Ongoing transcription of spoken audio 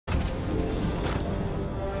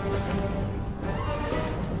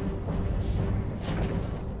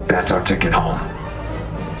That's our ticket home.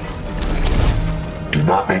 Do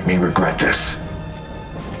not make me regret this.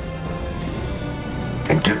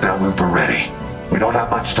 And get that looper ready. We don't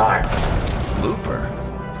have much time. Looper?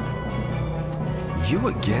 You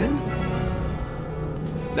again?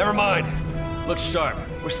 Never mind. Looks sharp.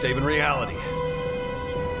 We're saving reality.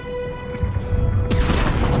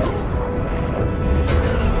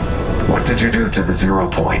 What did you do to the 0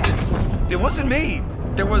 point? It wasn't me.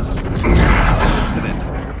 There was an incident.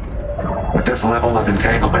 With this level of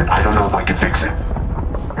entanglement, I don't know if I can fix it.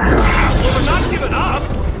 Well, we're not giving up.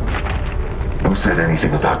 Who said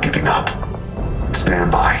anything about giving up? Stand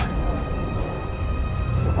by.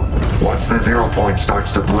 Once the 0 point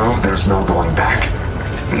starts to bloom, there's no going back.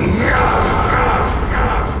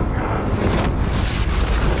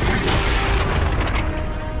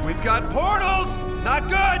 We've got portals! Not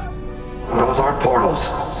good! Those aren't portals.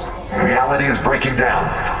 Reality is breaking down.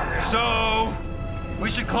 So, we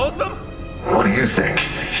should close them? What do you think?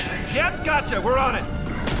 Yep, gotcha. We're on it.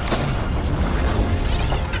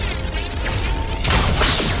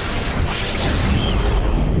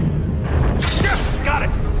 Yes, got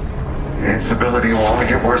it. Instability will only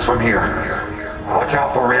get worse from here. Watch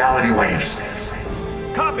out for reality waves.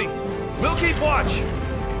 Copy. We'll keep watch.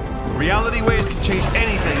 Reality waves can change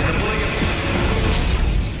anything in the blink.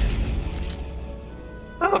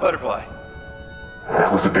 I'm a butterfly.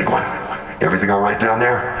 That was a big one. Everything all right down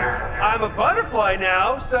there? I'm a butterfly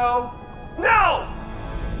now, so... No!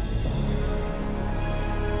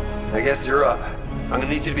 I guess you're up. I'm gonna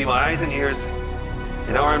need you to be my eyes and ears,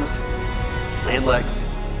 and arms, and legs.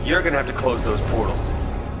 You're gonna have to close those portals.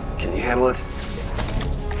 Can you handle it?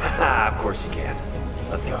 Of course you can.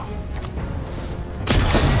 Let's go.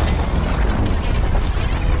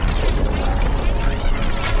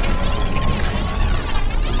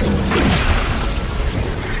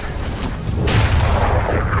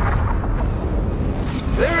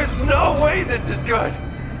 There is no way this is good,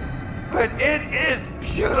 but it is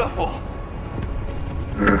beautiful.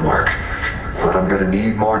 Good work. But I'm gonna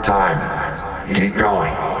need more time. Keep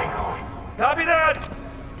going. Copy that!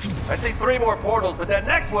 I see 3 more portals, but that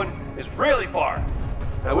next one is really far.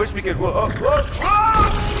 I wish we could... Whoa!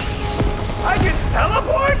 I can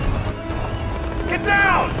teleport?! Get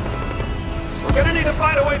down! We're gonna need to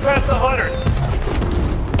find a way past the hunters.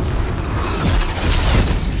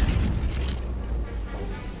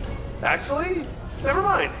 Actually, never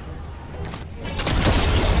mind.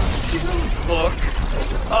 You look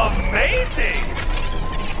amazing!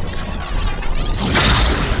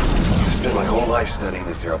 I've spent my whole life studying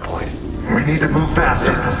the 0 point. We need to move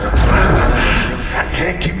faster. I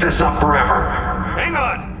can't keep this up forever. Hang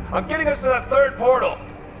on! I'm getting us to that 3rd portal.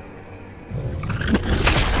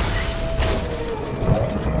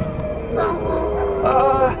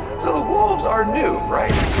 So the wolves are new,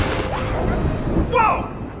 right? Whoa!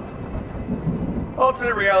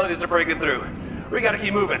 Alternate realities are breaking through. We gotta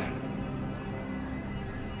keep moving.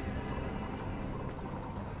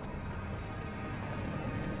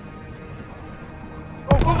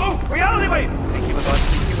 Oh! Reality wave! Thinking with us,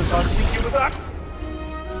 thinking with us, thinking with us!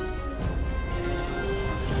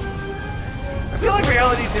 I feel like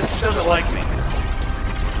reality just doesn't like me.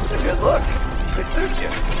 It's a good look. It suits you.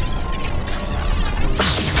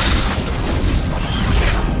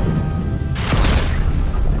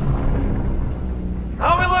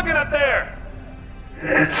 How are we looking up there?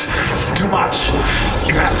 It's too much.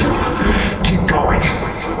 You have to keep going.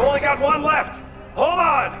 We've only got 1 left. Hold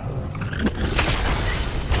on.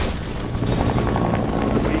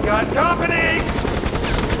 We got company.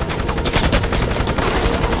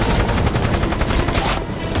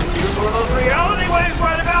 Use one of those reality waves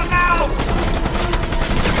right about now.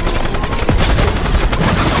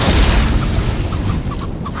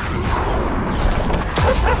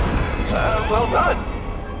 Well done.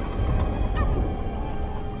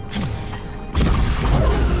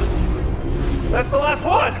 That's the last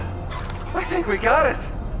one! I think we got it!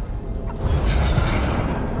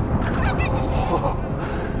 Whoa.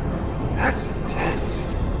 That's intense.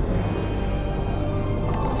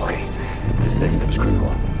 Okay, this next step is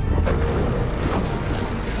critical.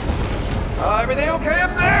 Everything okay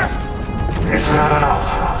up there? It's not enough.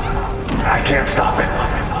 I can't stop it.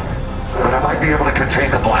 But I might be able to contain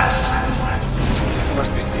the blast. You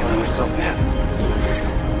must be stealing with some man.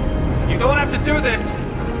 You don't have to do this!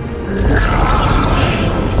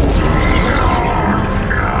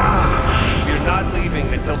 You're not leaving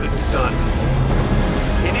until this is done.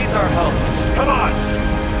 He needs our help. Come on!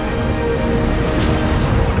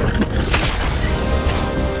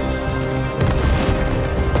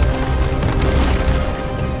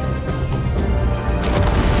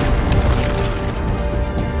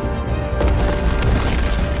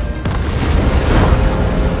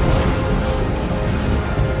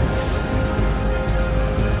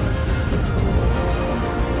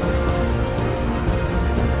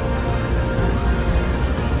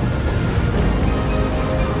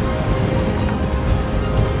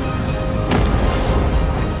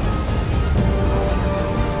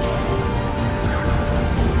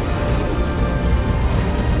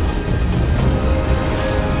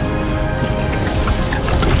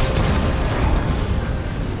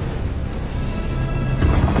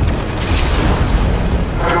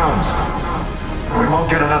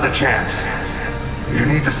 chance. You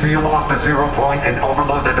need to seal off the zero point and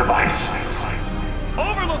overload the device.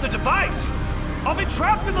 Overload the device? I'll be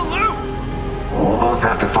trapped in the loop! We'll both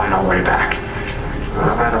have to find our way back.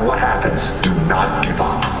 No matter what happens, do not give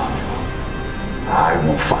up. I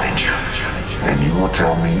will find you, and you will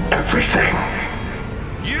tell me everything.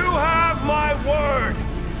 You have my word!